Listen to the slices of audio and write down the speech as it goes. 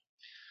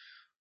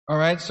All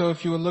right, so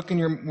if you would look in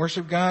your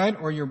worship guide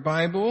or your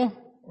Bible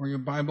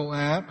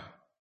app,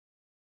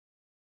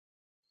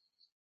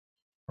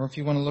 or if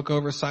you want to look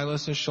over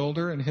Silas's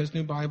shoulder in his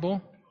new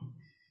Bible,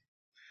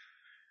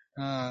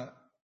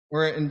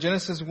 we're in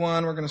Genesis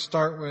 1. We're going to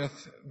start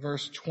with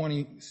verse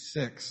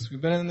 26.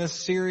 We've been in this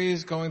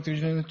series going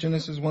through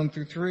Genesis 1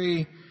 through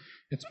 3.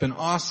 It's been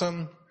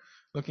awesome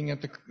looking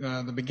at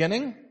the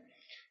beginning.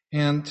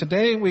 And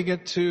today we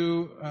get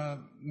to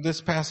this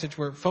passage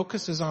where it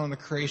focuses on the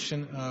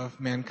creation of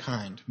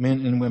mankind,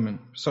 men and women.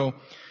 So,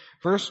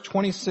 verse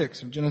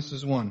 26 of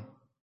Genesis 1.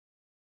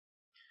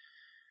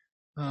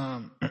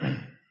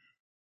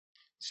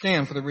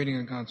 Stand for the reading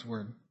of God's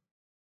word.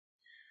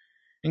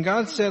 And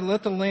God said,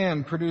 "Let the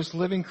land produce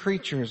living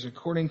creatures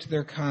according to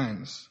their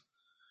kinds,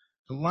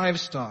 the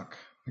livestock,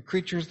 the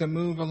creatures that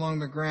move along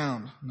the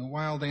ground, and the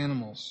wild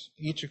animals,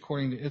 each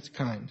according to its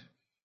kind."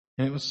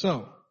 And it was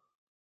so.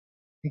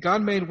 And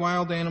God made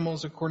wild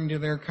animals according to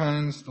their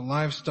kinds, the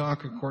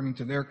livestock according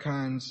to their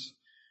kinds,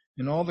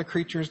 and all the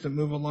creatures that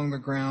move along the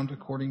ground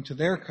according to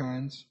their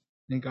kinds.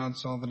 And God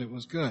saw that it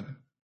was good.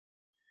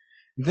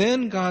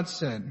 Then God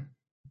said,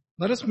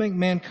 "Let us make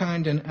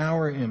mankind in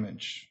our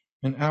image,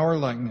 in our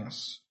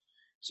likeness,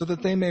 so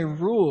that they may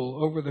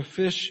rule over the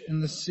fish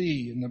in the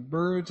sea and the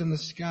birds in the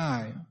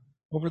sky,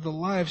 over the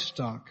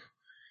livestock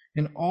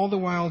and all the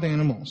wild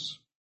animals,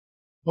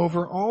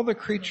 over all the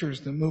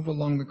creatures that move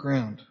along the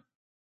ground."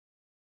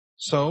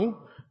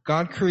 So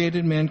God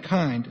created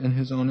mankind in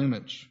his own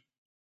image.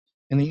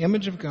 In the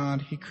image of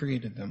God he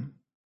created them.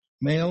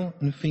 Male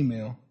and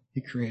female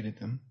he created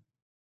them.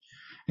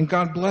 And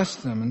God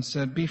blessed them and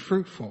said, "Be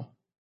fruitful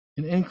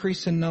and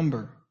increase in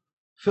number.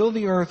 Fill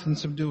the earth and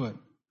subdue it.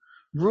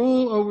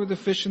 Rule over the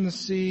fish in the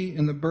sea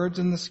and the birds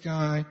in the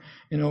sky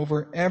and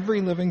over every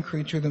living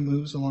creature that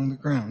moves along the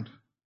ground."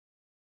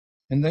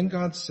 And then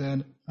God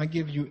said, "I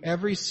give you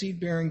every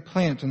seed-bearing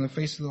plant on the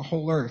face of the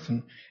whole earth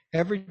and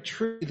every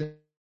tree that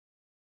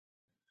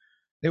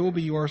they will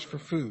be yours for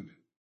food.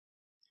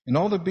 And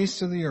all the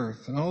beasts of the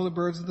earth and all the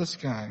birds of the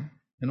sky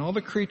and all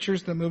the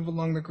creatures that move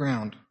along the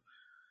ground,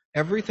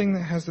 everything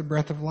that has the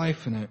breath of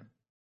life in it,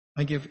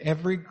 I give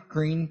every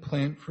green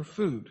plant for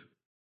food."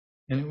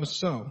 And it was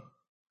so.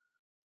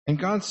 And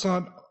God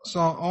saw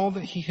all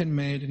that he had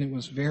made, and it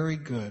was very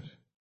good.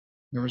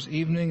 There was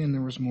evening and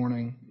there was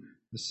morning,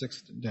 the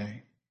sixth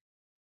day.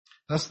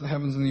 Thus the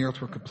heavens and the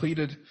earth were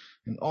completed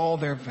in all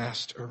their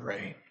vast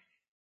array.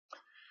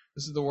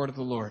 This is the word of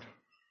the Lord.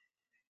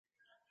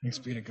 Thanks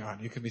be to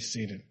God. You can be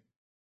seated.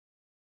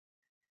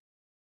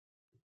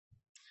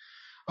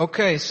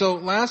 Okay, so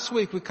last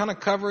week we kind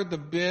of covered the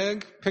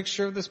big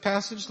picture of this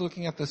passage,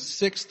 looking at the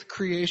sixth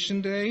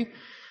creation day,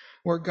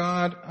 where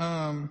God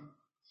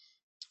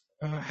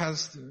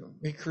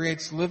he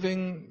creates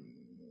living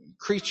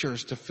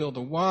creatures to fill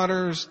the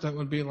waters that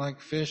would be like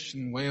fish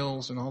and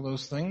whales and all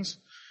those things.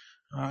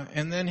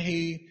 And then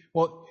he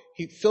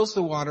fills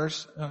the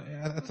waters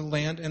at the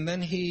land, and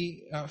then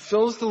he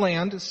fills the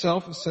land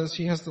itself. It says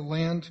he has the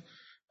land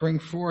bring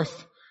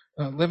forth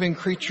living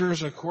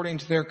creatures according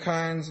to their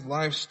kinds,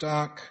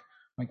 livestock,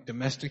 like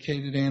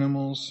domesticated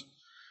animals,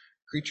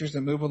 creatures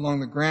that move along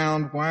the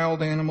ground,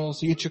 wild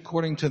animals, each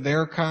according to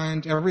their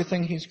kind,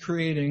 everything he's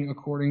creating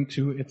according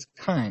to its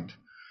kind.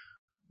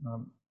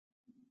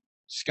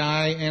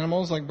 Sky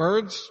animals like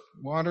birds,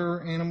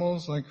 water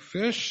animals like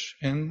fish,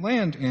 and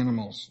land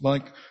animals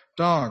like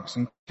dogs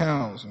and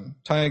cows and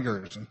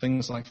tigers and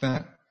things like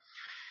that.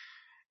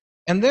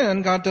 And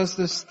then God does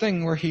this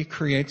thing where he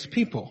creates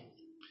people.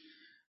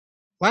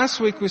 Last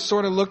week we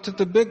sort of looked at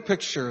the big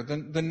picture,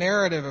 the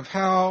narrative of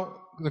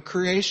how the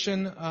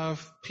creation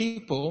of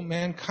people,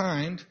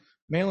 mankind,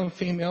 male and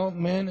female,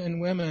 men and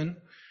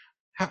women,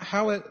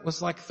 how it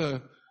was like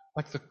the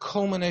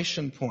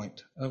culmination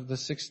point of the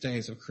 6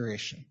 days of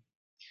creation.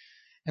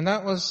 And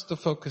that was the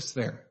focus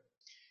there.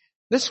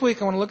 This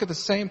week I want to look at the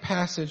same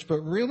passage,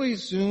 but really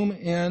zoom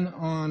in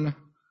on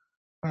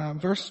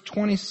verse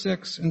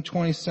 26 and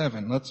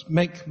 27. Let's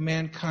make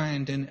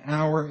mankind in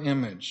our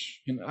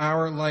image, in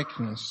our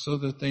likeness, so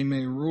that they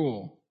may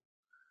rule.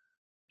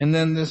 And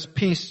then this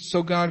piece,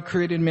 so God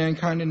created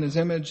mankind in his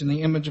image, in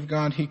the image of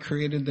God he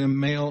created them,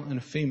 male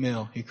and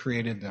female he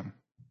created them.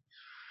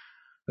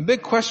 The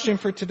big question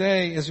for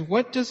today is,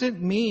 what does it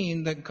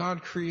mean that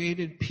God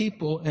created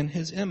people in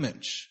his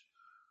image?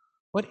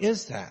 What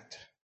is that?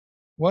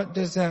 What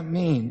does that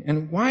mean?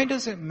 And why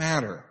does it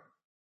matter?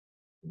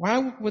 Why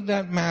would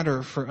that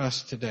matter for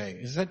us today?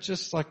 Is that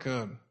just like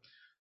a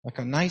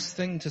nice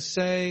thing to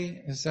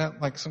say? Is that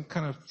like some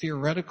kind of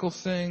theoretical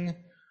thing?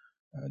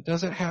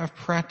 Does it have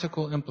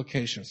practical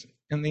implications?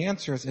 And the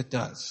answer is it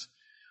does.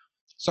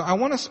 So I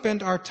want to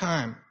spend our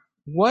time.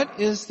 What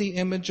is the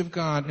image of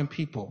God in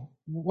people?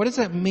 What does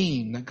that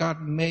mean that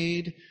God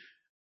made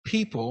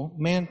people,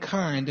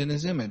 mankind, in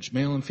his image,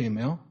 male and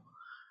female?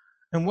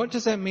 And what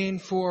does that mean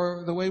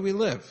for the way we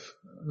live,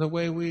 the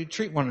way we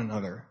treat one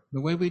another,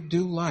 the way we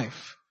do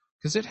life?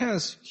 Because it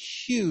has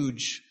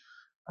huge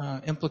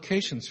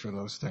implications for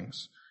those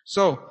things.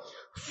 So,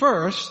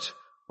 first,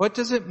 what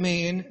does it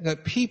mean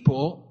that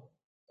people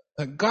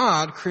that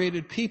God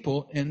created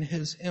people in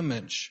his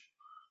image.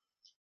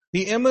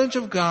 The image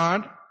of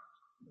God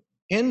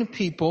in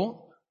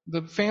people,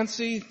 the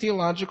fancy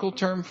theological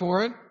term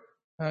for it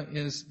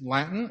is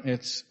Latin.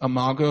 It's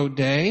Imago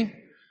Dei.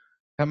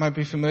 That might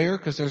be familiar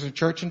because there's a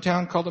church in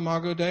town called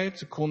Imago Dei.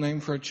 It's a cool name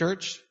for a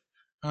church.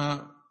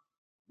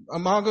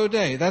 Imago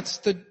Dei. That's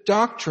the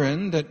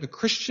doctrine, the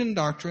Christian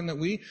doctrine that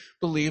we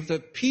believe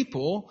that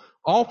people,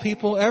 all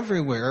people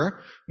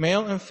everywhere,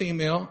 male and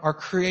female, are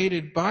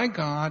created by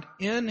God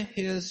in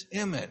his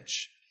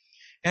image.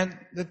 And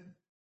the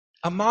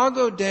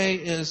Imago Dei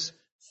is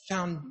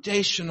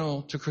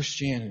foundational to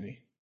Christianity.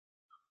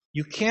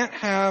 You can't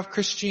have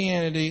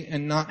Christianity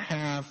and not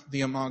have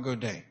the Imago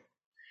Dei.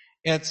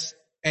 It's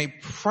a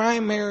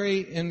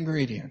primary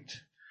ingredient.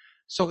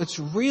 So it's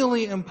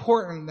really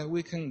important that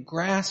we can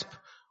grasp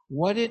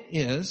what it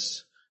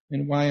is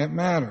and why it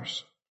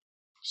matters.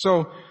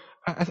 So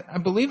I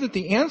believe that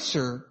the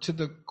answer to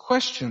the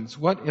questions,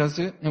 what is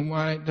it and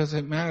why does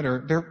it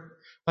matter, they're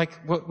like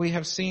what we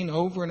have seen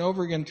over and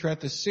over again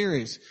throughout this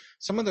series.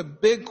 Some of the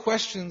big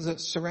questions that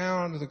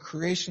surround the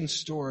creation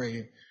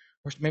story,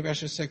 or maybe I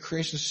should say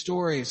creation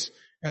stories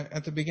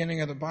at the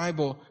beginning of the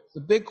Bible,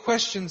 the big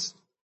questions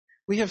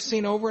we have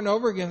seen over and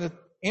over again,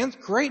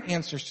 that great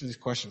answers to these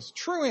questions,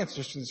 true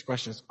answers to these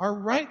questions are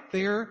right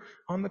there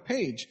on the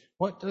page.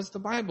 What does the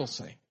Bible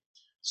say?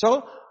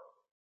 So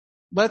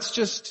let's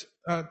just,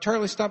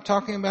 Charlie, stop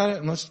talking about it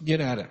and let's get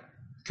at it.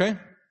 Okay?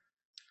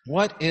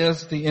 What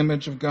is the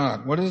image of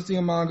God? What is the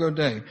Imago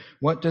Dei?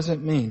 What does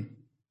it mean?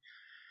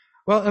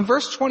 Well, in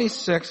verse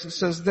 26, it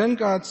says, "Then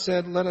God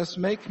said, let us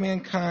make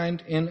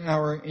mankind in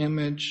our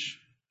image,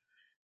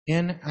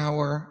 in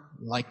our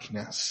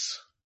likeness."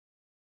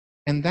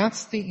 And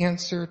that's the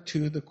answer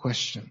to the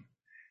question.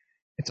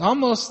 It's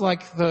almost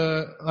like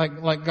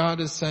God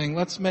is saying,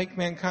 let's make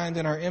mankind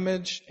in our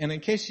image. And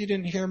in case you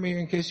didn't hear me,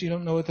 in case you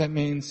don't know what that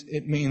means,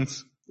 it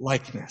means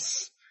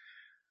likeness.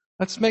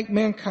 Let's make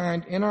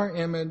mankind in our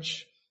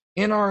image,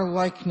 in our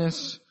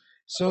likeness,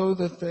 so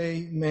that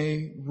they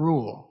may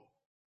rule.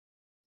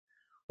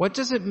 What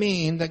does it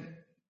mean that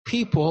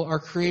people are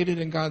created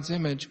in God's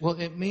image? Well,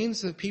 it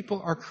means that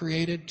people are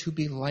created to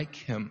be like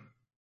him.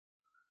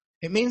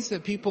 It means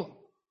that people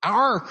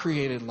are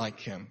created like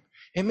him.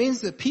 It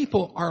means that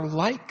people are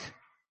like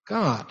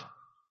God.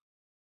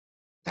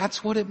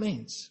 That's what it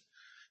means.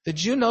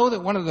 Did you know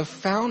that one of the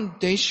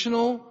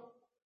foundational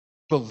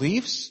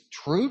beliefs,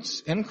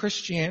 truths in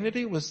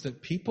Christianity was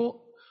that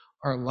people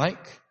are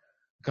like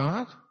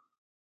God?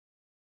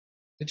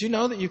 Did you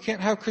know that you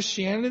can't have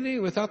Christianity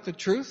without the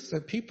truth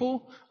that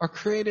people are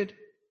created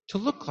to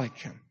look like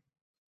him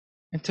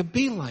and to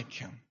be like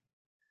him?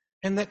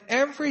 And that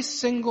every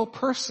single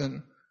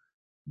person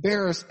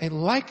bears a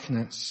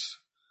likeness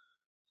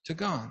to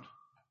God.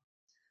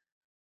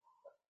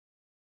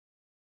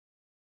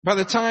 By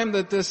the time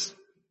that this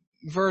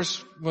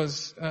verse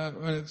was,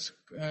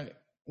 when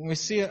we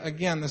see it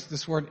again,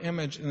 this word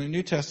image in the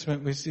New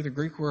Testament, we see the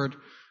Greek word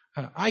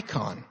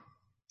icon.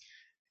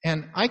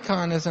 And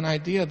icon is an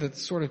idea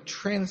that's sort of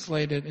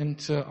translated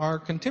into our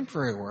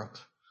contemporary world.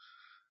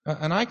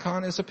 An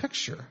icon is a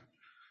picture.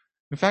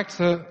 In fact,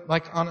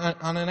 like on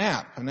an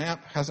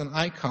app has an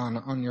icon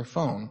on your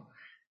phone.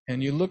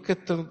 And you look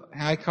at the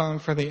icon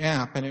for the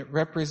app and it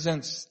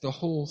represents the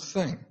whole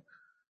thing.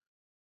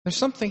 There's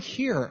something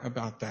here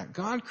about that.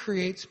 God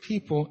creates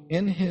people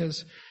in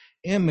his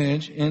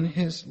image, in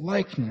his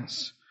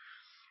likeness.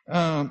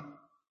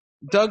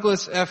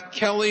 Douglas F.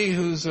 Kelly,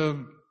 who's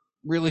a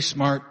really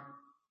smart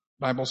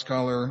Bible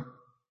scholar,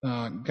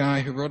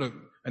 guy who wrote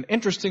an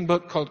interesting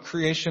book called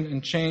Creation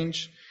and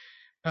Change,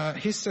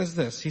 he says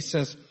this. He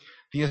says,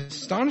 "The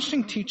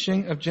astonishing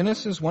teaching of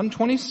Genesis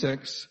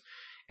 1:26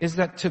 is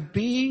that to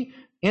be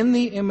in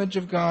the image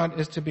of God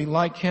is to be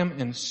like him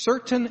in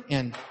certain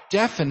and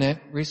definite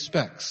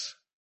respects."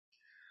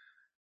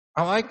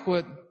 I like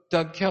what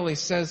Doug Kelly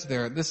says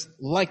there, this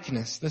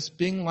likeness, this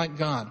being like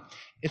God.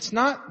 It's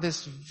not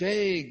this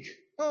vague,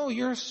 oh,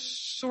 you're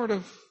sort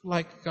of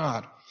like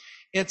God.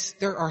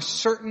 There are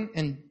certain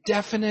and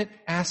definite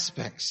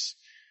aspects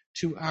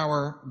to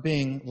our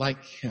being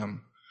like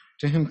him,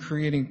 to him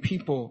creating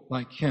people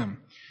like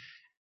him.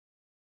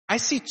 I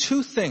see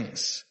two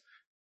things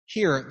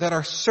here that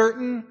are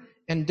certain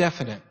and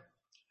definite.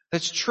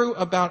 That's true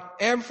about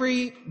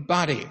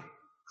everybody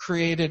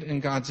created in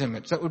God's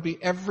image. That would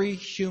be every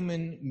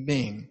human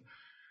being.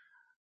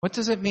 What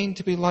does it mean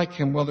to be like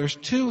him? Well, there's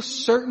two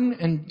certain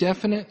and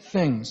definite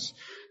things.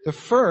 The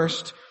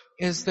first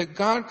is that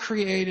God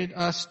created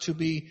us to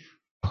be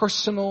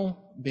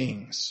personal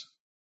beings.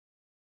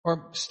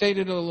 Or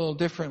stated a little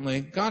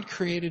differently, God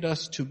created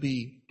us to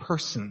be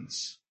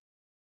persons.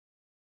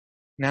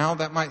 Now,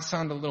 that might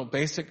sound a little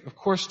basic. Of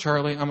course,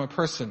 Charlie, I'm a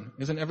person.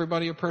 Isn't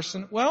everybody a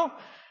person? Well,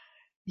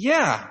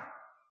 yeah.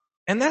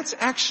 And that's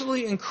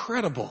actually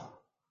incredible.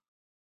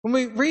 When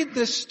we read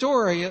this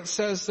story, it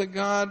says that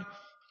God,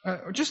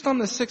 just on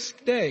the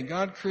sixth day,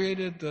 God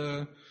created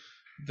the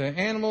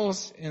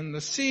animals in the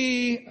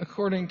sea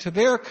according to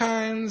their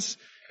kinds,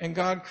 and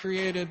God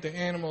created the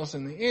animals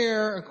in the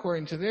air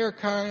according to their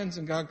kinds,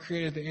 and God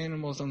created the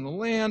animals on the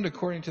land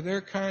according to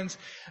their kinds.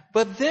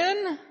 But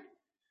then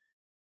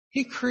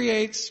he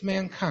creates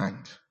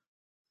mankind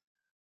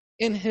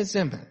in his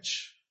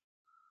image,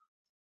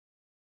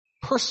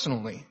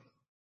 personally,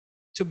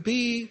 to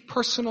be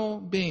personal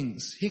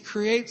beings. He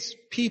creates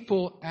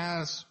people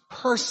as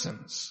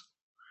persons.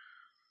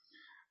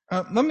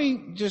 Let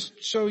me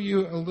just show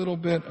you a little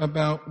bit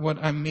about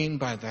what I mean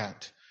by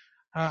that.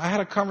 I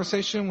had a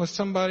conversation with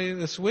somebody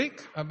this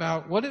week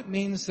about what it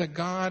means that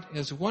God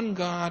is one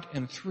God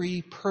in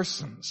three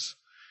persons.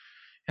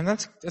 And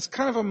that's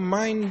kind of a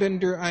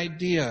mind-bender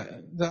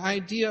idea. The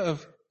idea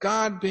of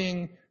God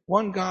being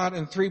one God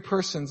in three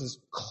persons is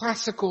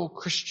classical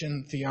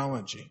Christian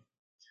theology.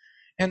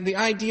 And the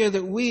idea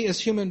that we as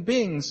human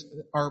beings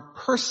are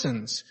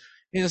persons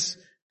is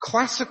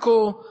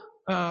classical,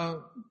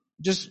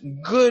 just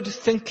good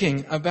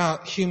thinking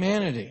about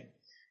humanity.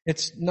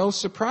 It's no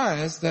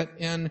surprise that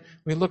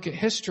we look at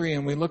history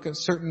and we look at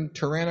certain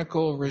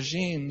tyrannical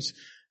regimes,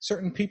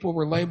 certain people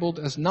were labeled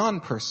as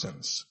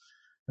non-persons.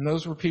 And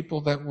those were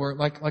people that were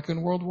like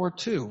in World War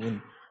II,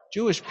 when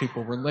Jewish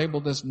people were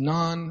labeled as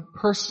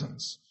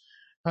non-persons.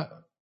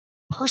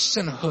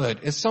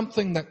 Personhood is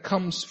something that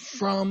comes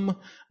from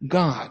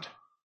God.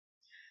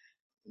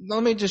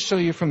 Let me just show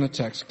you from the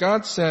text.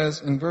 God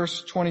says in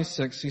verse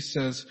 26, he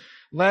says,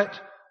 "Let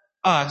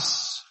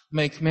us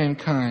make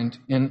mankind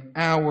in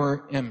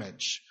our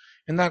image."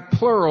 And that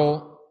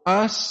plural,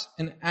 us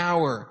and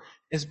our,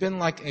 has been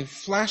like a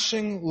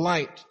flashing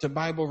light to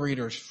Bible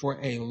readers for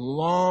a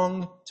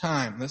long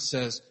time that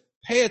says,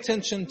 pay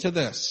attention to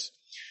this.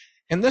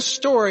 In this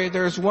story,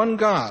 there's one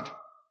God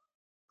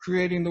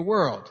creating the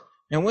world.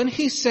 And when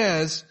he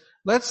says,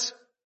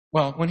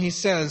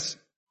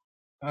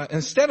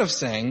 instead of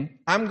saying,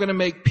 I'm going to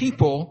make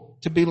people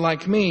to be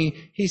like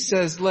me, he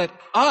says, let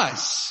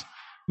us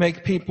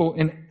make people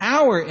in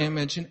our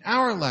image, in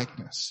our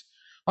likeness.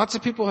 Lots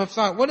of people have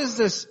thought, what is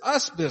this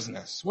us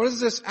business? What is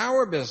this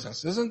our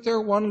business? Isn't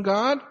there one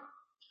God?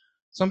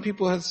 Some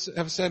people have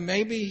said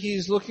maybe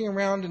he's looking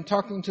around and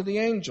talking to the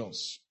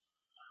angels.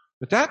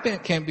 But that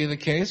can't be the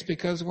case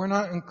because we're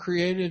not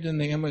created in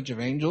the image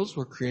of angels.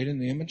 We're created in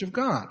the image of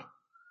God.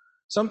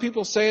 Some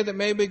people say that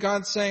maybe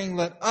God's saying,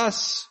 let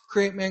us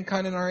create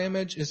mankind in our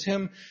image, is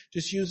him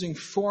just using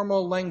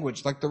formal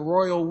language, like the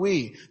royal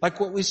we.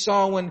 Like what we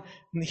saw when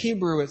in the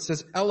Hebrew it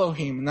says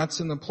Elohim, and that's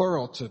in the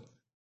plural to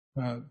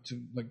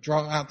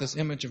draw out this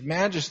image of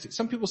majesty.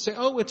 Some people say,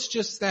 oh, it's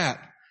just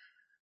that.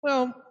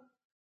 Well,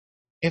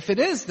 if it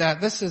is that,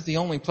 this is the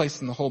only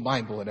place in the whole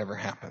Bible it ever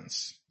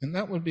happens. And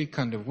that would be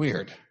kind of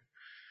weird.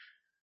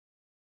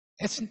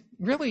 It's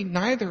really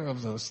neither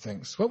of those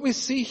things. What we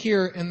see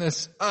here in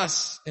this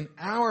us, in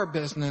our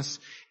business,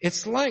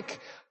 it's like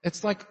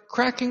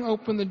cracking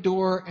open the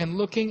door and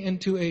looking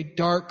into a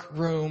dark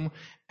room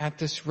at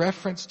this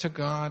reference to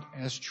God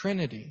as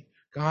Trinity,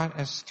 God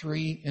as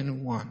three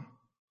in one.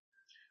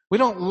 We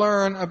don't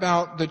learn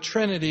about the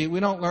Trinity. We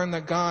don't learn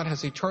that God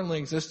has eternally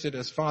existed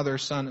as Father,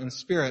 Son, and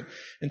Spirit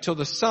until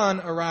the Son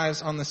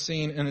arrives on the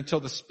scene and until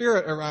the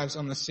Spirit arrives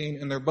on the scene,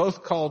 and they're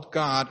both called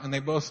God and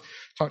they both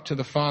talk to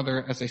the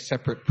Father as a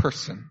separate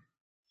person.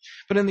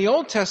 But in the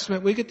Old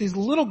Testament, we get these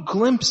little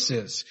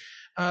glimpses.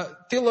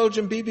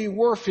 Theologian B.B.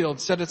 Warfield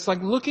said it's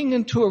like looking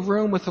into a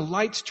room with the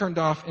lights turned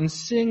off and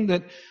seeing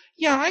that,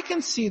 yeah, I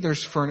can see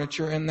there's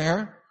furniture in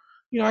there.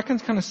 I can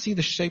kind of see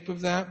the shape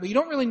of that, but you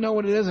don't really know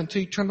what it is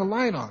until you turn the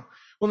light on.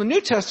 Well, in the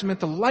New Testament,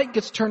 the light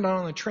gets turned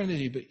on the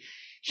Trinity, but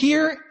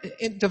here,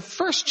 in the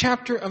first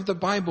chapter of the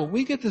Bible,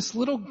 we get this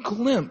little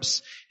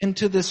glimpse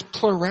into this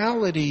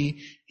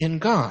plurality in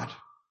God.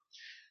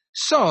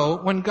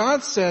 So, when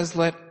God says,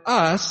 let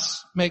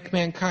us make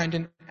mankind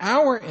in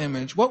our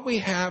image, what we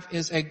have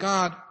is a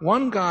God,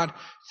 one God,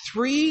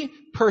 three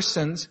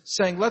persons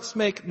saying, let's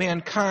make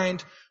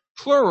mankind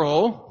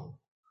plural,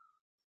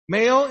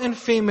 male and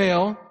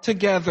female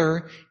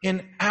together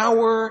in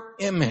our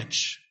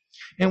image.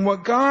 And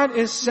what God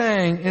is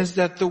saying is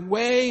that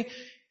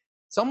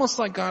it's almost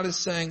like God is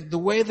saying, the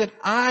way that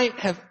I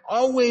have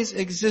always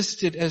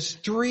existed as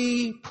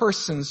three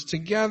persons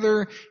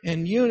together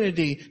in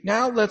unity,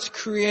 now let's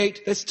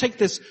take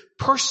this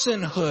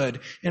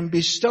personhood and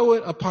bestow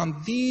it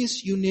upon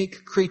these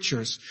unique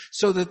creatures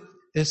so that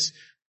this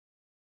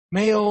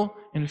male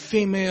and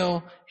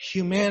female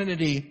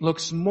humanity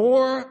looks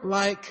more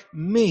like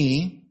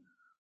me,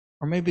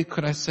 or maybe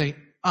could I say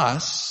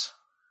us,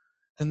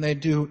 than they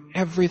do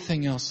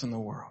everything else in the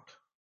world.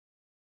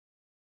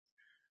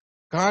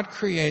 God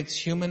creates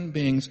human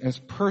beings as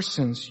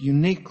persons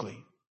uniquely.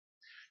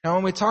 Now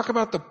when we talk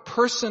about the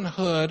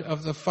personhood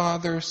of the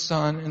Father,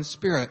 Son, and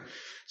Spirit,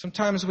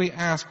 sometimes we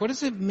ask, what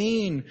does it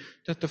mean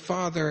that the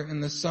Father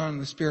and the Son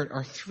and the Spirit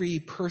are three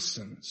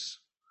persons?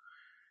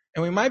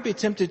 And we might be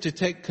tempted to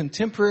take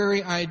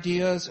contemporary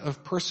ideas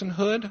of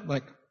personhood,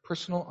 like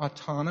personal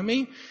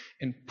autonomy,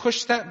 and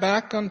push that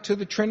back onto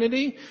the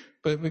Trinity,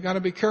 but we got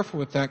to be careful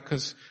with that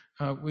because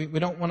We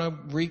don't want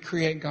to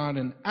recreate God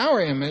in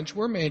our image.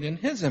 We're made in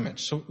His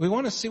image. So we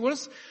want to see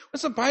what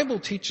does the Bible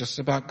teach us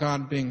about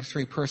God being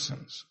three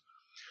persons?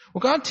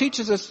 Well, God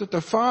teaches us that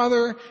the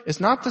Father is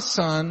not the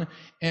Son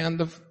and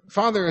the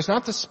Father is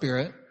not the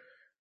Spirit,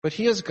 but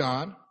He is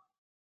God.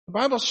 The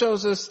Bible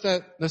shows us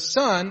that the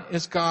Son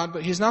is God,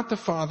 but He's not the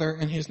Father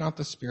and He's not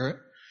the Spirit.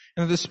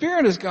 And the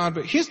Spirit is God,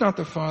 but He's not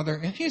the Father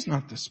and He's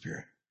not the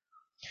Spirit.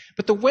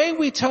 But the way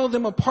we tell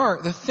them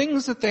apart, the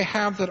things that they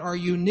have that are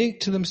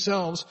unique to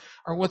themselves,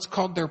 are what's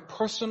called their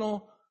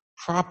personal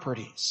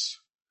properties.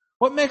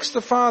 What makes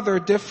the Father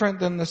different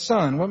than the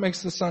Son? What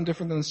makes the Son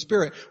different than the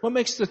Spirit? What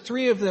makes the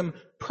three of them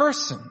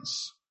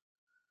persons?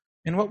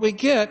 And what we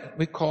get,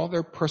 we call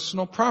their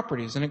personal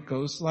properties. And it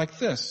goes like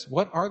this.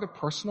 What are the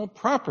personal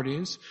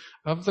properties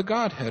of the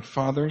Godhead,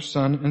 Father,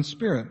 Son, and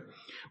Spirit?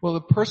 Well,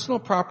 the personal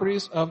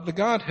properties of the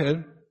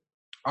Godhead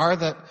are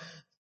that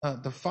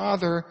the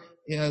Father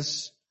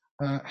has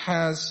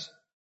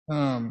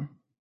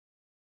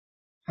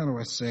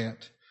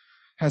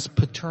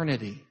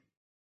paternity.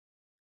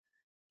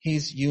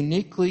 He's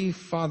uniquely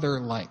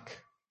father-like.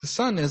 The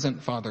Son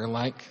isn't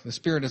father-like. The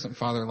Spirit isn't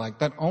father-like.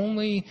 That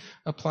only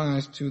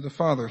applies to the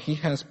Father. He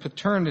has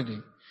paternity.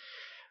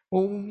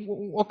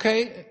 Well,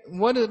 okay,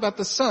 what about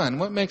the Son?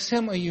 What makes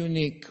Him a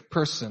unique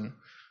person?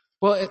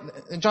 Well,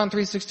 in John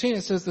 3:16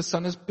 it says the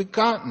Son is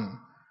begotten.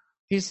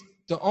 He's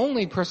the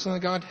only person in the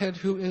Godhead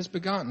who is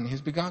begotten.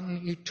 He's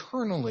begotten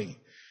eternally.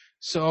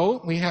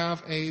 So we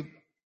have a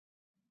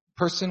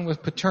person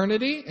with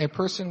paternity, a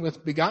person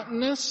with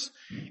begottenness.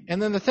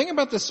 And then the thing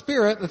about the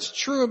Spirit that's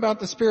true about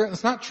the Spirit,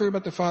 that's not true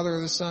about the Father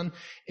or the Son,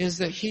 is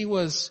that He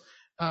was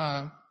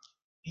spirated.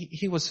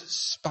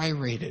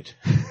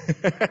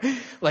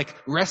 Like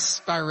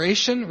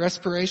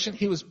respiration.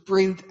 He was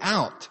breathed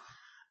out.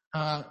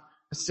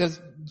 It says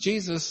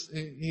Jesus,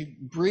 He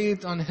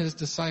breathed on His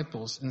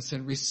disciples and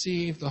said,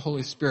 receive the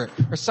Holy Spirit.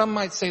 Or some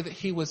might say that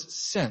He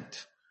was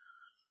sent.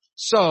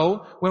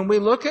 So, when we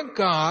look at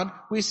God,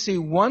 we see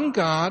one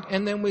God,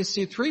 and then we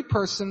see three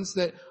persons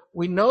that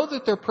we know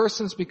that they're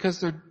persons because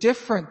they're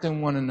different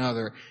than one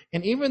another.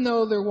 And even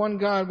though they're one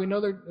God, we know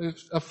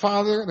there's a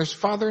Father, there's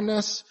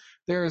fatherness,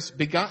 there's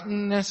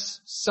begottenness,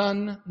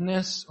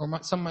 sonness,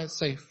 or some might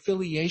say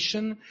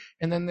filiation,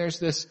 and then there's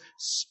this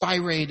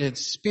spirated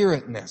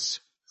spiritness.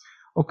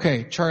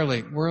 Okay,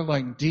 Charlie, we're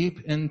like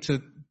deep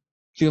into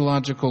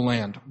theological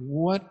land.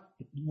 What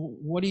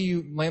do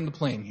you land the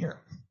plane here,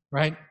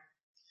 right?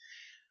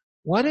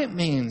 What it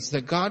means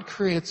that God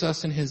creates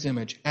us in His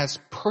image as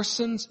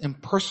persons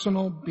and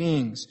personal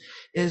beings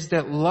is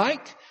that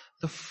like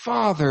the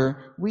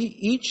Father, we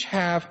each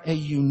have a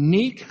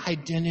unique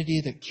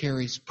identity that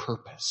carries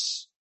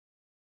purpose.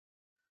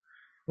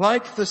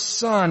 Like the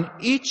Son,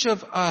 each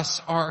of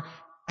us are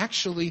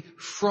actually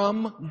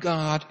from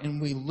God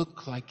and we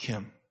look like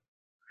Him.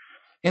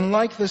 And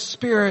like the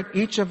Spirit,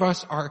 each of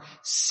us are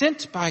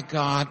sent by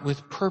God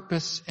with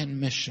purpose and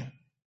mission.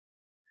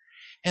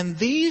 And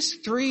these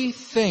three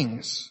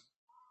things,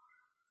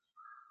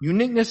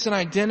 uniqueness and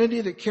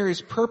identity that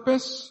carries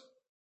purpose,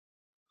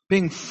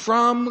 being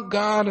from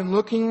God and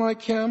looking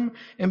like Him,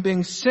 and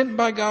being sent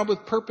by God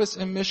with purpose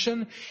and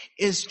mission,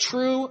 is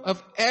true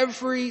of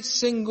every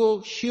single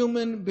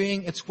human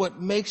being. It's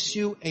what makes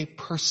you a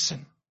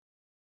person.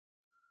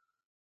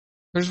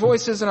 There's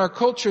voices in our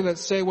culture that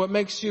say what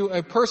makes you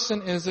a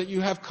person is that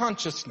you have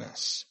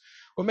consciousness.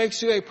 What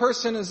makes you a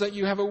person is that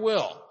you have a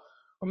will.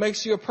 What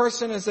makes you a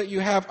person is that you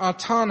have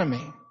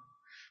autonomy.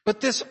 But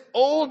this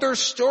older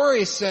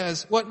story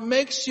says what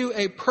makes you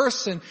a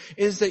person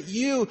is that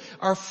you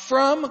are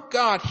from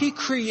God. He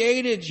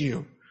created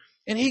you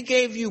and He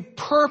gave you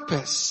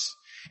purpose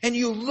and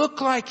you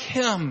look like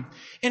Him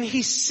and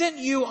He sent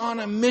you on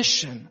a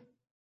mission.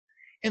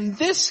 And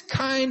this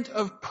kind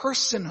of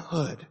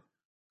personhood,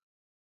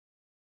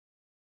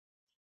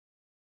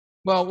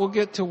 well, we'll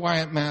get to why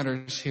it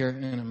matters here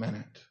in a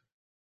minute.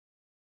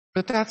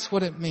 But that's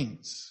what it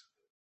means.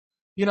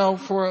 You know,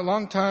 for a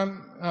long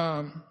time,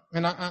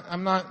 and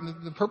I'm not,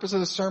 the purpose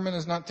of the sermon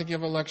is not to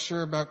give a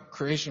lecture about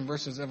creation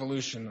versus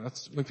evolution.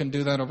 We can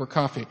do that over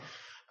coffee.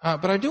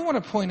 But I do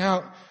want to point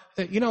out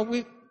that, you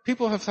know,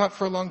 people have thought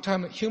for a long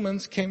time that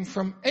humans came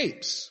from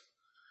apes.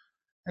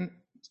 And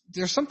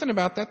there's something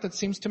about that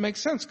seems to make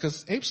sense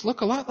because apes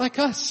look a lot like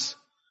us.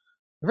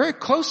 They're very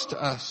close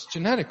to us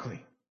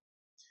genetically.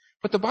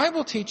 What the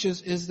Bible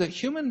teaches is that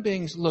human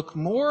beings look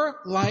more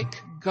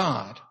like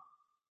God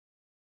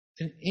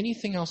than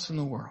anything else in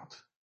the world.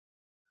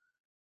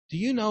 Do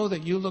you know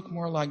that you look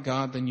more like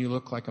God than you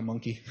look like a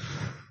monkey?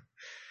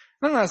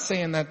 I'm not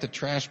saying that to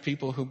trash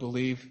people who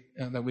believe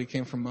that we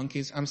came from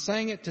monkeys. I'm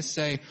saying it to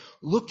say,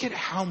 look at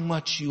how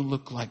much you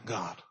look like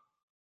God.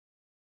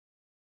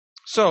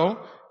 So,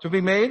 to be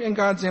made in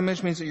God's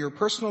image means that you're a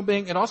personal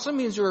being. It also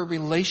means you're a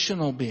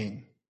relational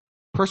being.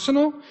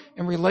 Personal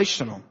and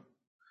relational.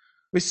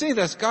 We see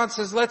this. God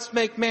says, let's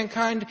make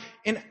mankind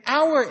in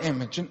our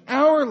image, in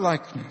our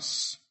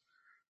likeness.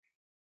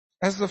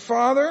 As the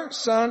Father,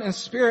 Son, and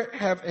Spirit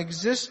have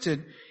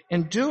existed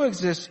and do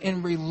exist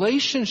in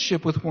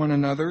relationship with one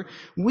another,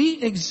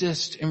 we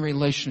exist in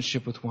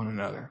relationship with one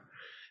another.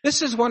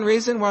 This is one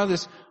reason why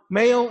this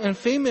male and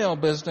female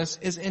business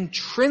is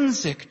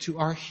intrinsic to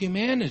our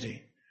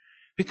humanity,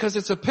 because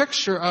it's a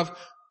picture of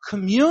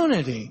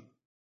community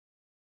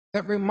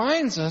that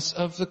reminds us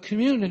of the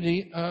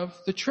community of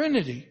the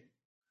Trinity.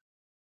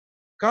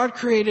 God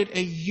created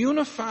a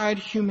unified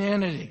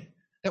humanity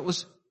that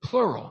was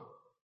plural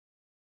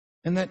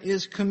and that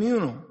is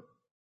communal.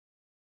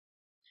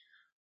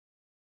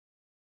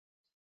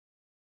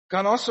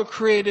 God also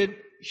created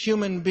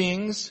human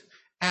beings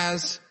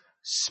as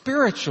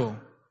spiritual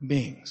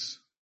beings.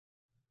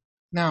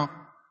 Now,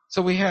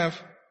 so we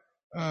have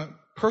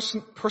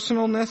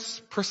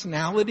personalness,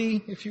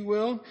 personality, if you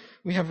will.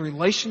 We have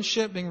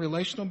relationship, being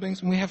relational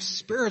beings, and we have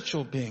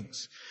spiritual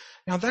beings.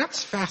 Now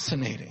that's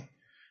fascinating,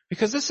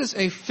 because this is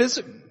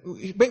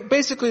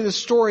basically the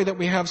story that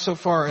we have so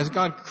far is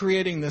God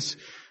creating this.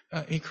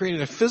 He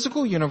created a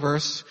physical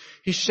universe.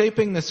 He's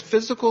shaping this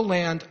physical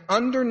land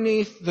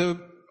underneath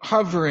the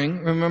hovering,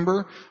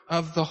 remember,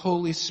 of the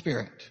Holy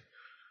Spirit.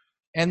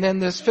 And then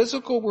this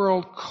physical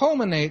world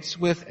culminates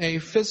with a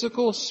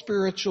physical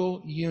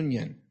spiritual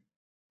union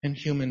in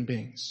human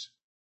beings.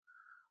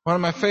 One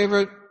of my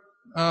favorite,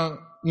 I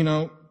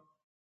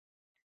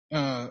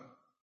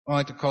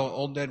like to call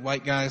old dead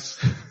white guys.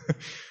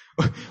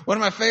 One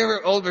of my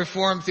favorite old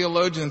Reformed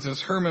theologians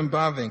is Herman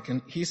Bavinck,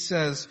 and he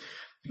says,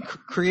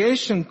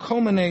 creation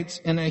culminates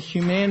in a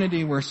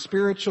humanity where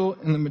spiritual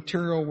and the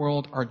material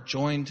world are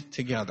joined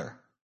together.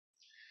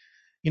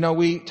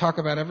 We talk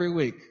about every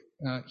week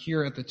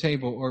here at the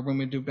table, or when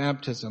we do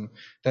baptism,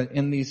 that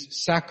in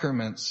these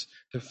sacraments,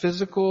 the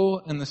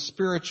physical and the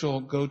spiritual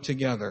go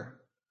together.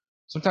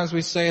 Sometimes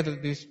we say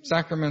that these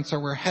sacraments are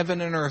where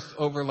heaven and earth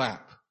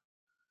overlap.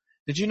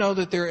 Did you know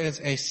that there is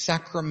a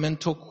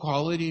sacramental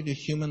quality to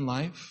human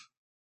life?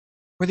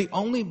 We're the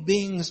only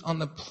beings on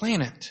the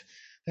planet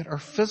that are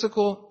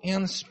physical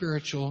and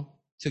spiritual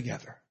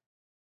together.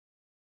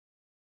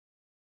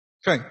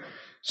 Okay.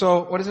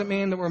 So what does it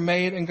mean that we're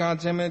made in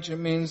God's image? It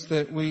means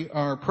that we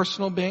are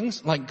personal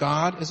beings, like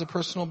God is a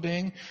personal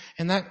being,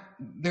 and that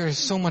there is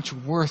so much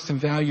worth and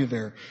value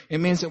there. It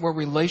means that we're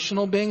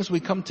relational beings. We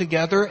come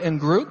together in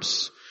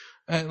groups.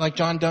 Like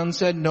John Donne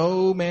said,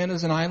 no man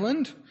is an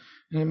island.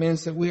 And it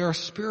means that we are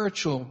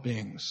spiritual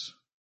beings.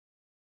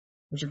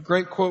 There's a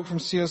great quote from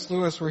C.S.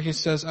 Lewis where he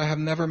says, I have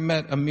never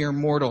met a mere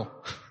mortal.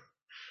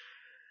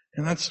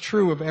 And that's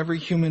true of every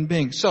human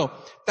being. So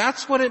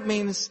that's what it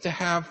means to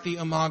have the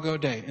Imago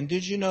Dei. And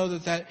did you know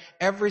that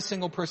every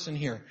single person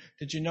here,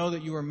 did you know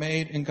that you were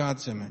made in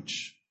God's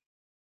image?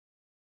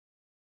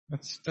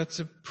 That's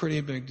a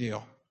pretty big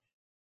deal.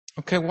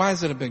 Okay, why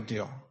is it a big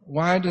deal?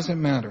 Why does it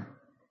matter?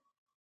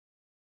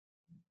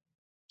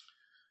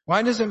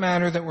 Why does it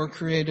matter that we're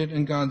created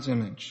in God's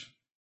image?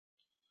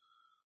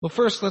 Well,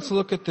 first, let's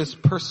look at this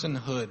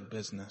personhood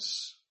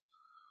business.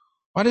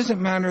 Why does it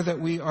matter that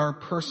we are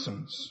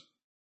persons?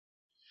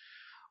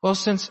 Well,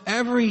 since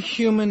every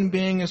human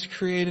being is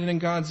created in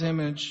God's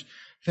image,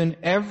 then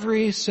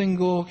every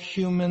single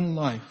human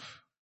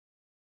life,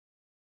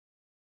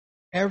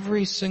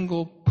 every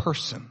single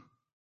person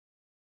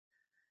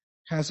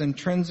has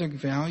intrinsic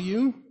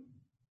value,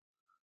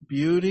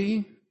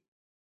 beauty,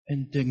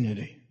 and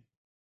dignity.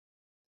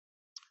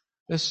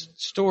 This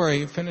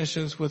story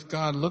finishes with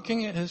God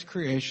looking at his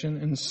creation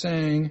and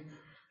saying,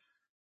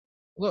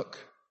 look,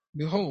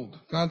 behold,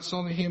 God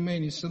saw that he had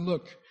made. He said,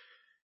 look,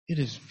 it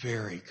is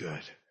very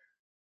good.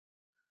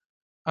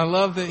 I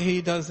love that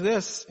he does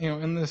this,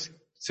 in this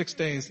 6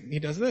 days. He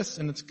does this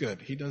and it's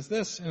good. He does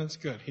this and it's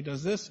good. He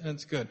does this and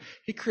it's good.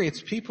 He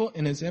creates people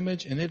in his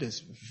image and it is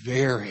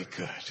very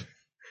good.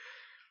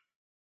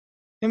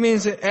 It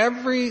means that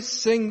every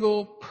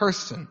single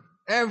person,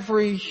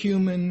 every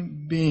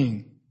human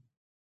being,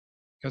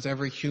 because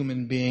every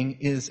human being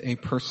is a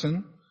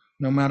person,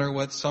 no matter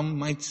what some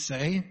might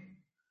say,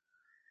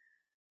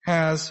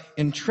 has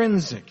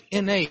intrinsic,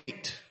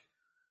 innate,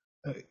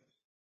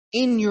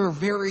 in your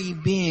very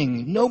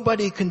being,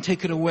 nobody can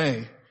take it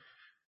away,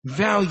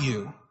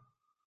 value,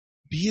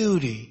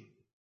 beauty,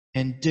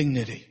 and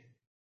dignity.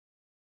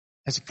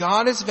 As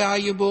God is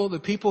valuable, the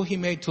people he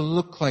made to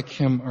look like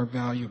him are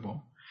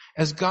valuable.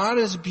 As God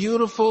is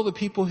beautiful, the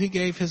people he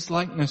gave his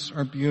likeness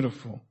are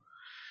beautiful.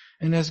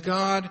 And as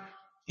God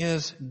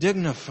is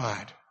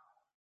dignified,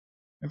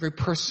 every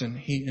person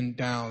he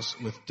endows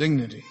with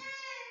dignity.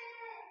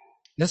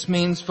 This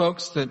means,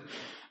 folks, that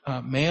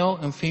male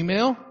and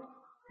female,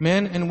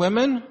 men and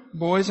women,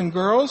 boys and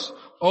girls,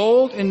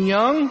 old and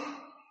young.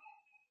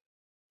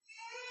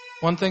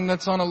 One thing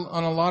that's on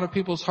a lot of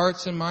people's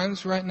hearts and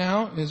minds right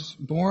now is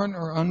born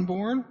or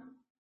unborn.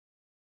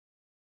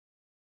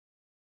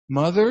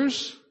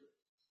 Mothers,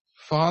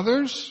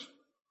 fathers,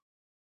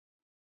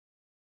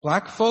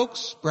 black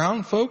folks,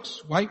 brown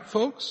folks, white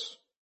folks.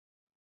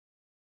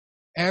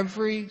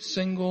 Every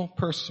single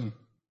person.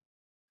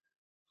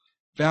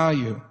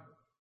 Value,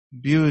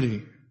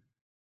 beauty,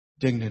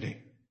 dignity.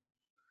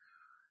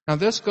 Now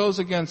this goes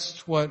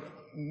against what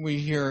we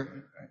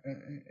hear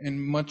in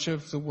much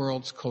of the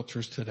world's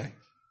cultures today.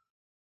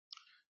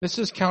 This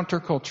is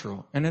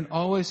countercultural, and it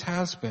always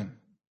has been.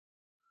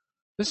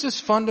 This is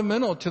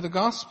fundamental to the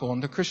gospel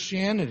and to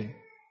Christianity.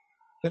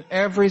 That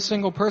every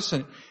single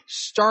person,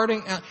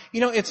 starting out,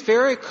 it's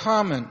very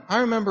common. I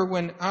remember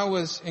when I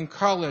was in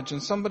college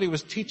and somebody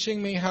was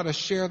teaching me how to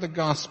share the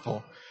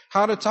gospel,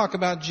 how to talk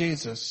about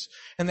Jesus.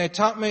 And they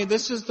taught me,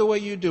 this is the way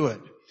you do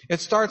it. It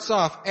starts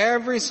off,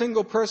 every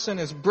single person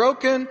is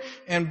broken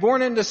and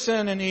born into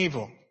sin and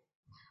evil.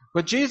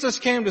 But Jesus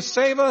came to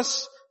save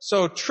us,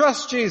 so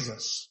trust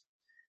Jesus.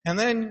 And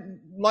then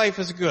life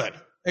is good.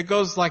 It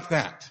goes like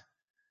that.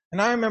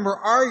 And I remember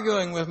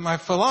arguing with my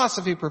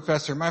philosophy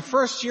professor my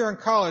first year in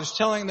college,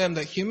 telling them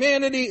that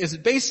humanity is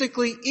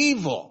basically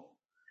evil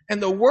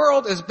and the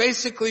world is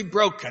basically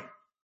broken.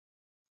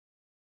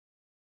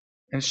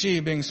 And she,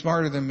 being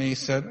smarter than me,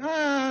 said,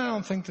 I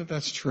don't think that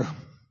that's true.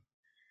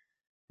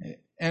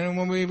 And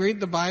when we read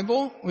the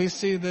Bible, we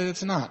see that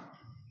it's not.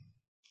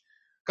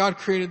 God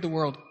created the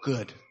world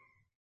good.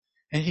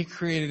 And He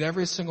created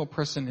every single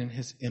person in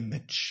His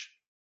image.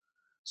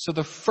 So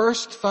the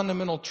first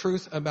fundamental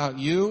truth about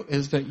you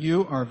is that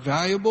you are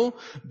valuable,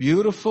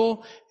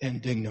 beautiful, and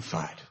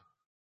dignified.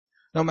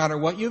 No matter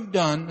what you've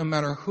done, no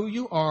matter who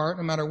you are,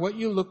 no matter what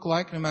you look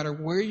like, no matter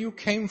where you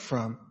came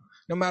from,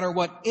 no matter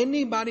what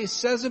anybody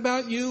says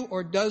about you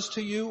or does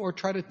to you or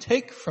try to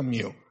take from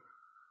you,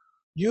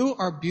 you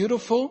are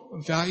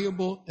beautiful,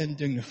 valuable, and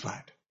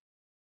dignified.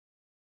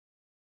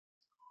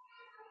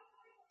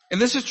 And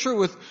this is true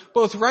with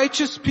both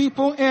righteous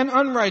people and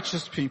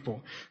unrighteous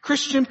people,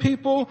 Christian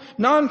people,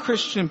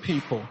 non-Christian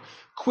people,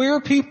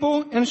 queer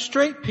people and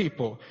straight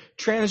people,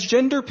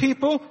 transgender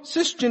people,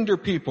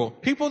 cisgender people,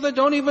 people that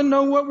don't even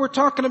know what we're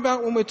talking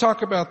about when we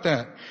talk about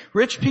that,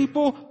 rich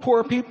people,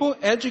 poor people,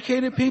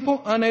 educated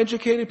people,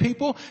 uneducated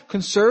people,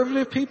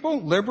 conservative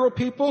people, liberal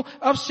people,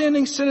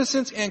 upstanding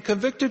citizens, and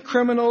convicted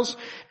criminals.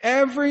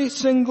 Every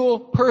single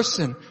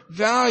person,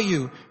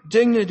 value,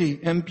 dignity,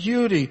 and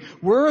beauty,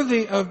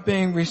 worthy of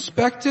being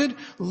respected,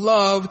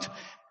 loved,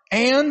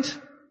 and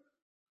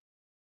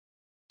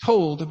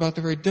told about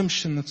the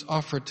redemption that's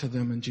offered to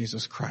them in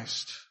Jesus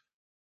Christ.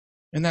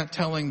 And that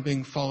telling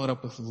being followed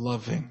up with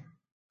loving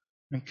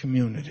and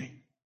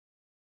community.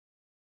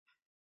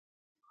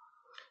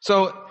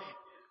 So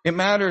it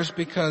matters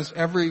because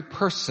every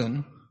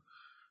person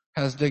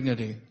has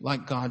dignity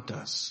like God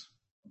does.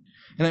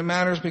 And it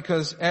matters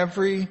because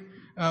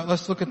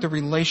let's look at the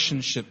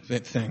relationship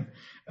thing.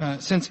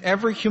 Since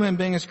every human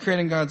being is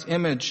created in God's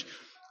image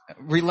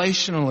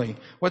relationally,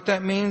 what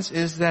that means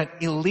is that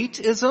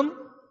elitism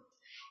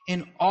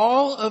in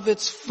all of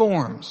its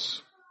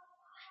forms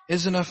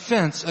is an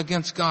offense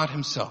against God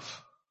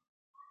Himself.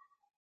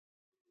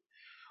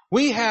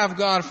 We have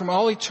God from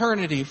all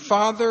eternity,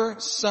 Father,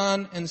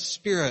 Son, and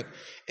Spirit,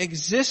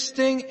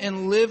 existing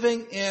and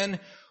living in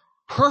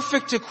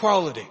perfect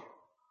equality,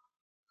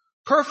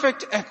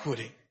 perfect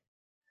equity.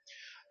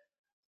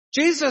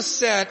 Jesus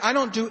said, I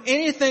don't do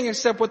anything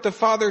except what the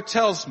Father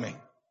tells me.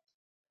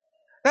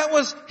 That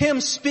was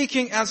Him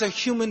speaking as a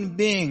human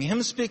being,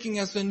 Him speaking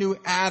as the new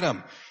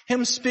Adam,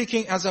 Him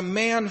speaking as a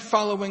man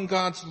following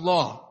God's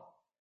law.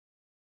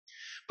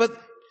 But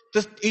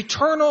the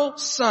eternal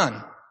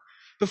Son,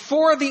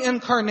 before the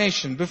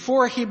incarnation,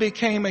 before He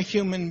became a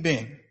human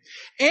being,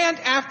 and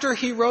after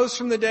He rose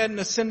from the dead and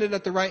ascended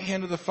at the right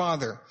hand of the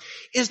Father,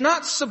 is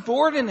not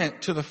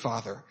subordinate to the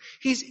Father.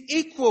 He's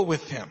equal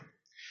with Him.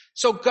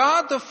 So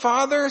God the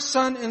Father,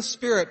 Son, and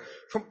Spirit,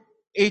 from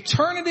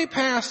eternity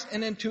past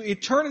and into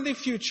eternity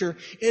future,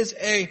 is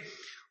a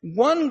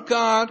one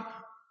God,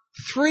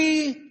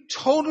 three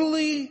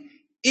totally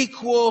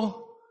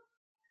equal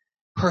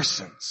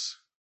persons.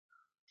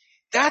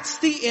 That's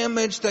the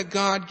image that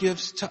God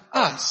gives to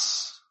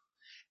us.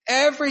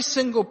 Every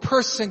single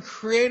person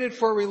created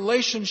for a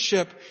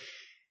relationship,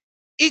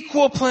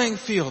 equal playing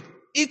field,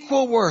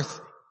 equal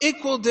worth,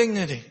 equal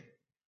dignity.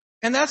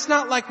 And that's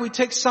not like we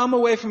take some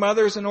away from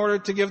others in order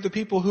to give the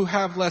people who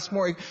have less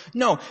more.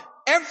 No,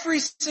 every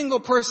single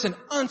person,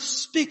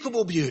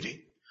 unspeakable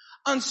beauty,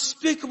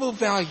 unspeakable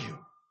value,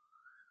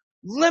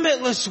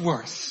 limitless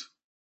worth.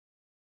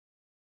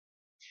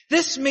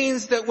 This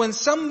means that when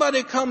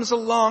somebody comes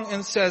along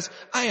and says,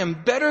 I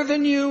am better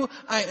than you,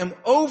 I am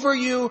over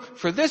you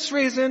for this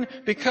reason,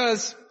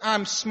 because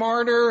I'm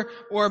smarter,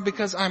 or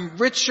because I'm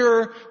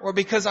richer, or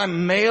because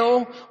I'm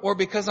male, or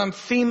because I'm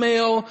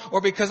female, or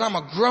because I'm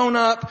a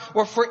grown-up,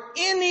 or for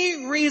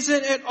any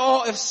reason at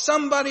all, if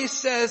somebody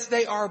says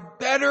they are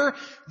better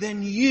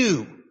than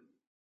you,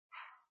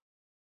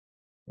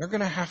 they're going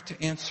to have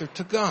to answer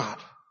to God,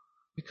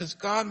 because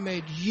God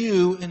made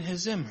you in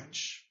His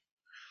image.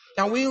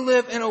 Now we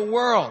live in a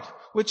world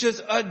which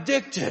is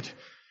addicted,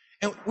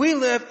 and we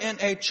live in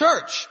a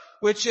church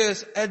which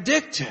is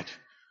addicted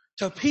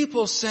to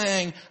people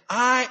saying,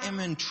 I am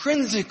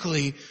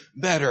intrinsically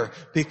better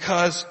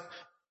because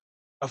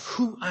of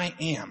who I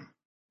am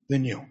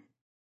than you.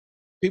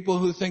 People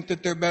who think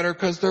that they're better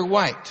because they're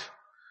white.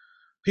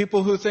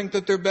 People who think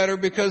that they're better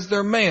because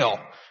they're male.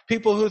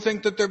 People who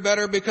think that they're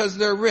better because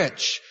they're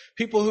rich.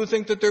 People who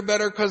think that they're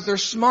better because they're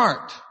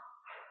smart.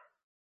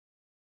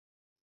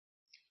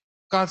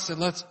 God said,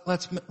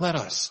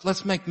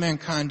 let's make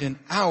mankind in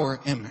our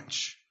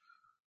image,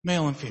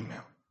 male and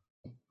female.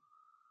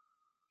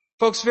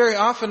 Folks, very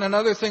often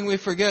another thing we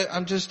forget,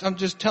 I'm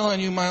just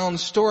telling you my own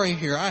story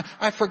here.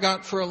 I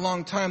forgot for a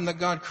long time that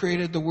God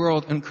created the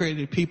world and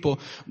created people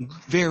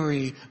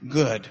very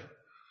good.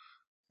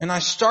 And I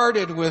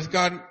started with,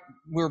 God,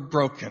 we're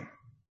broken.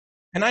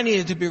 And I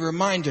needed to be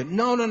reminded,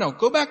 no,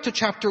 go back to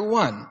chapter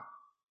 1.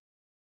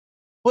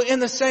 Well,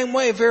 in the same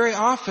way, very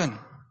often,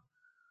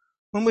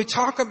 when we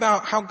talk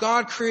about how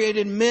God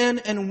created men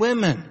and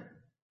women,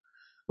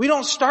 we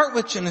don't start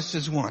with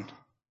Genesis 1.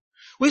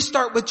 We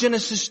start with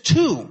Genesis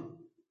 2.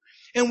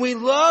 And we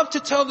love to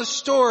tell the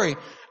story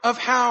of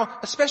how,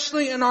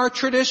 especially in our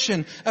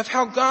tradition, of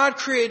how God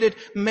created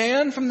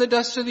man from the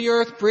dust of the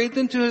earth, breathed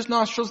into his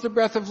nostrils the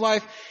breath of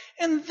life,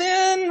 and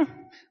then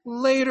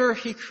later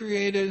he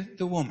created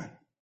the woman.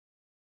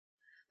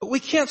 But we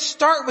can't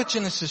start with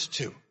Genesis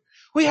 2.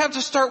 We have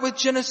to start with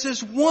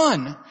Genesis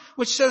 1,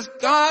 which says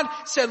God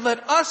said,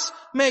 let us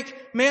make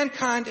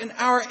mankind in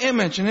our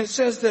image. And it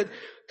says that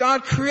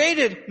God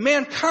created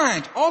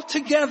mankind all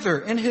together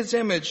in his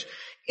image.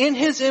 In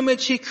his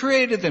image, he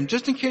created them.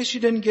 Just in case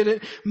you didn't get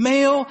it,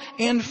 male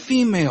and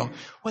female.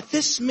 What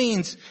this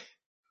means,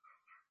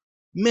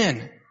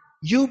 men,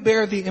 you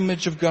bear the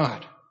image of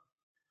God.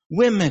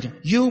 Women,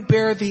 you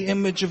bear the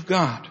image of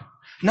God.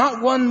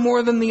 Not one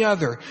more than the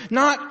other.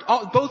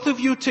 Not both of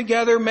you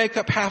together make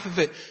up half of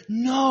it.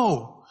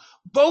 No.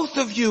 Both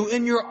of you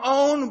in your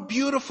own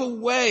beautiful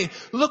way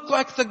look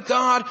like the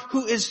God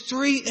who is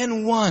 3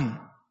 in 1.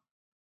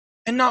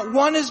 And not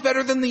one is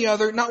better than the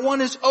other. Not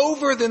one is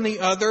over than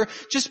the other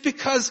just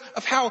because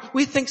of how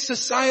we think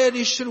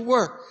society should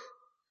work.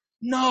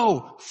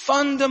 No.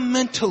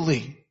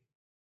 Fundamentally,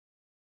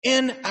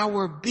 in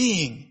our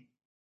being,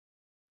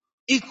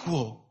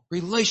 equal,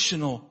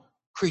 relational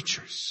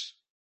creatures.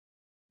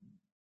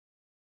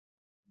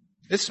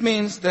 This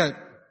means that,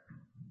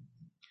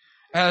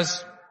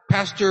 as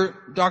Pastor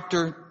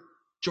Dr.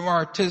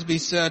 Jamar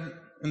Tisby said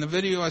in the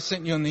video I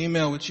sent you in the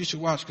email, which you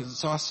should watch because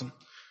it's awesome,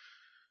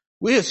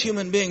 we as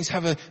human beings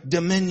have a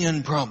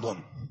dominion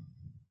problem.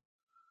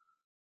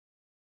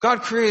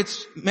 God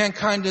creates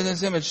mankind in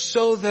his image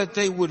so that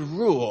they would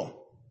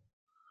rule.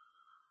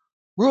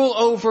 Rule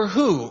over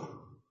who?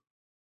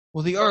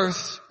 Well, the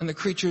earth and the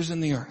creatures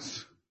in the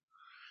earth.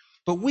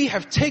 But we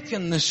have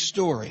taken this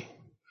story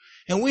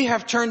and we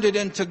have turned it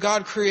into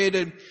God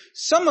created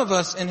some of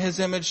us in his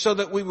image so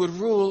that we would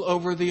rule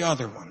over the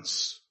other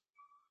ones.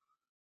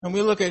 And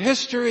we look at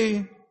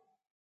history,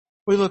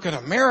 we look at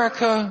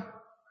America,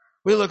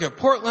 we look at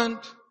Portland,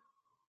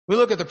 we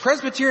look at the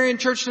Presbyterian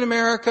Church in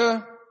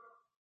America,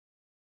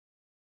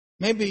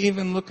 maybe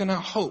even looking at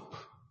Hope.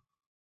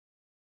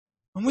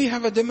 And we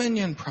have a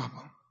dominion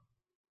problem.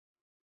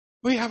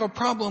 We have a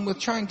problem with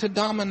trying to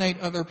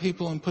dominate other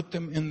people and put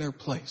them in their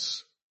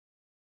place.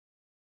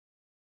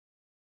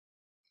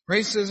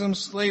 Racism,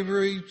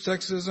 slavery,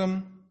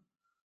 sexism,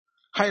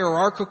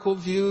 hierarchical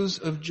views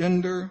of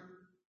gender,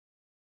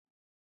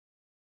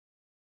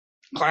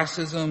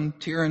 classism,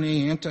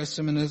 tyranny,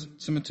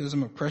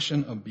 anti-Semitism,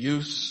 oppression,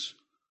 abuse.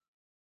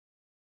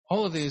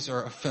 All of these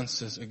are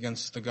offenses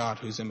against the God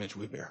whose image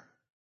we bear.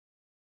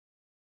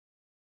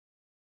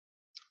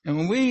 And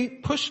when we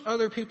push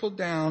other people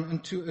down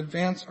and to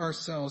advance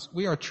ourselves,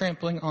 we are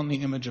trampling on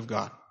the image of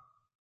God.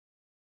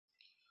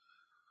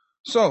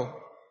 So,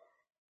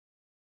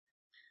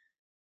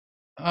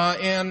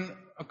 in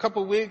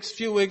a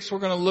few weeks, we're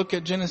going to look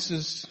at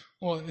Genesis,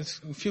 well,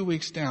 it's a few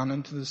weeks down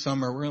into the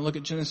summer, we're going to look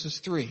at Genesis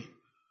 3.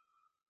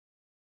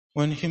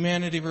 When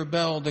humanity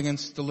rebelled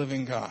against the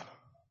living God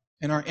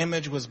and our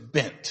image was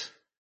bent.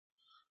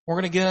 We're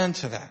going to get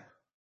into that.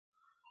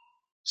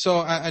 So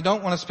I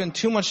don't want to spend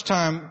too much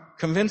time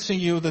convincing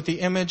you that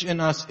the image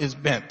in us is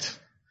bent.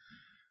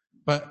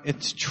 But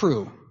it's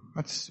true.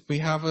 We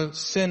have a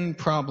sin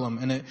problem,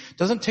 and it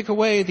doesn't take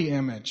away the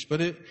image, but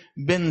it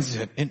bends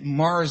it, it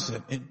mars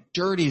it, it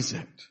dirties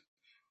it.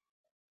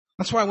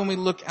 That's why when we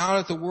look out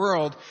at the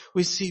world,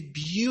 we see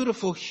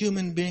beautiful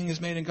human beings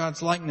made in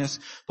God's likeness,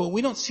 but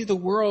we don't see the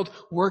world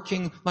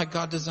working like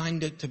God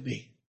designed it to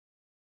be.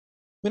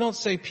 We don't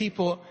see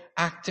people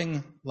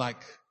acting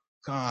like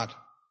God.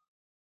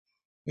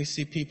 We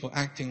see people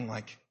acting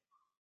like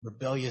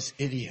rebellious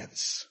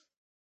idiots.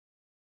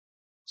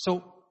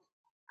 So,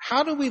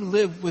 how do we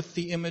live with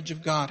the image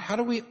of God? How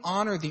do we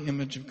honor the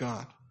image of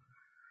God?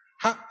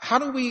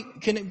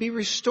 Can it be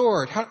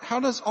restored? How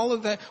does all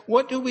of that,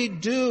 what do we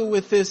do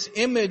with this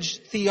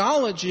image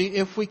theology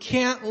if we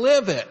can't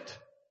live it?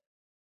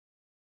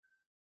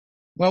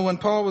 Well, when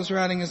Paul was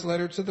writing his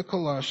letter to the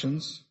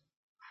Colossians,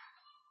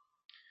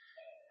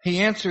 he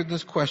answered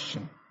this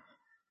question.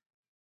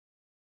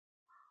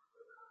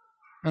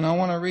 And I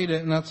want to read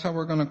it, and that's how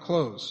we're going to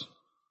close.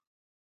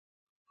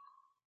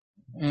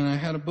 And I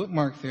had a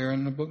bookmark there,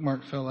 and the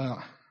bookmark fell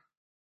out.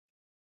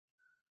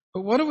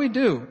 But what do we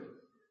do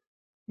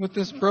with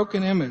this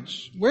broken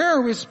image? Where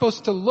are we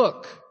supposed to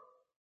look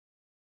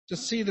to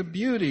see the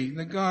beauty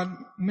that God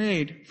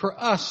made for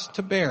us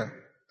to bear.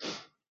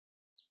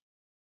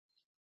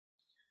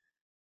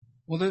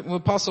 Well, the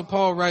Apostle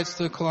Paul writes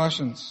to the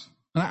Colossians,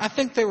 and I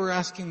think they were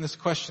asking this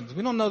question.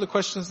 We don't know the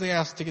questions they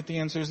asked to get the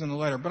answers in the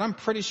letter, but I'm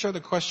pretty sure the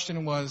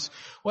question was,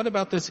 what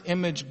about this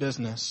image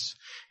business?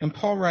 And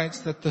Paul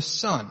writes that the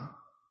Son,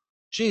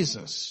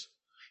 Jesus,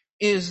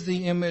 is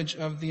the image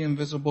of the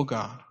invisible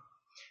God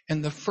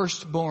and the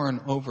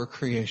firstborn over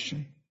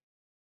creation.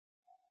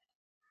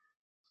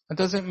 That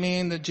doesn't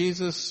mean that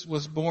Jesus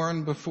was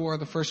born before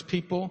the first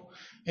people.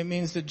 It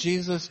means that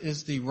Jesus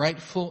is the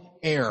rightful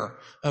heir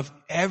of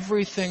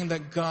everything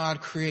that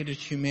God created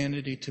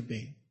humanity to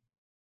be.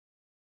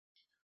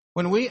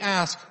 When we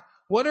ask,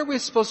 what are we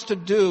supposed to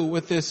do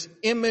with this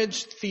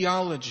image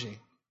theology,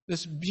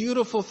 this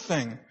beautiful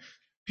thing,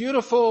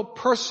 beautiful,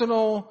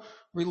 personal,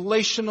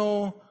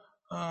 relational,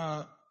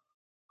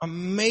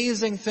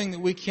 amazing thing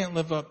that we can't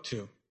live up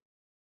to?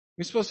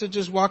 We're supposed to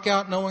just walk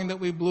out knowing that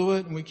we blew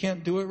it and we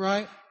can't do it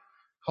right?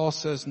 Paul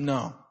says,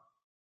 no.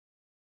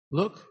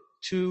 Look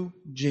to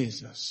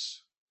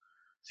Jesus.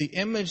 The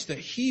image that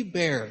he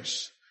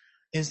bears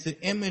is the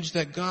image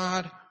that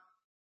God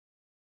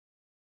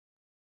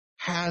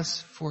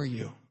has for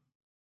you,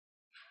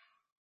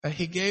 that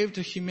he gave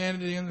to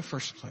humanity in the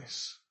first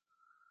place,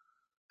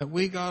 that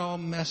we got all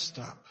messed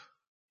up,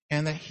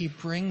 and that he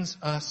brings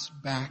us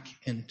back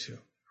into.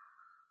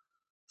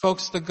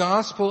 Folks, the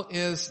gospel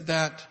is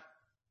that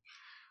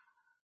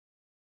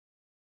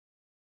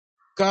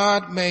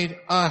God made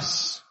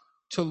us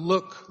to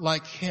look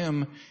like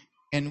him,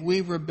 and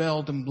we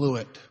rebelled and blew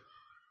it.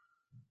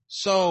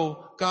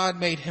 So God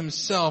made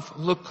himself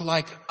look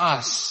like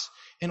us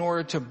in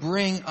order to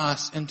bring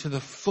us into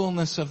the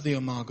fullness of the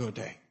Imago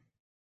Dei.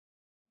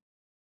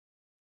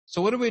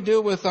 So what do we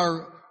do with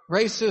our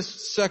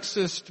racist,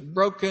 sexist,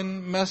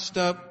 broken, messed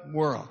up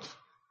world?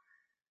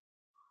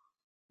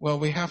 Well,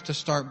 we have to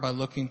start by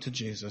looking to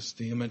Jesus,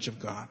 the image of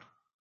God.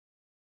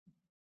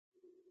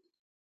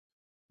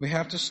 We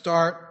have to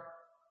start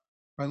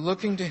by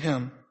looking to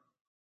him,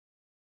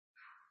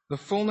 the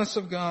fullness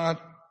of God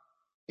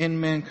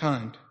in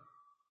mankind,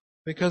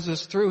 because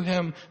it's through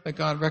him that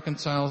God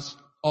reconciles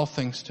all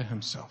things to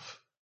himself.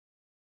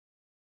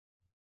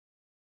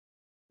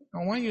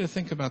 I want you to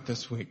think about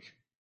this week.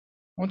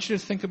 I want you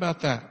to think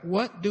about that.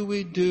 What do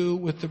we do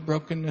with the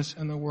brokenness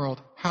in the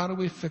world? How do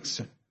we fix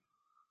it?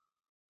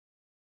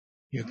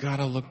 You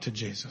gotta look to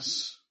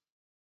Jesus.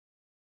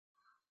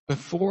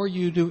 Before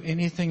you do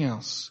anything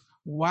else,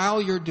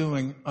 while you're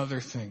doing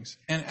other things,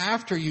 and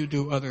after you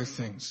do other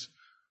things,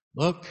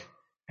 look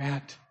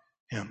at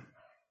him.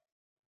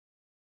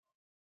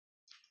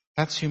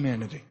 That's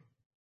humanity.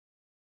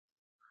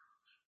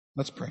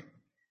 Let's pray.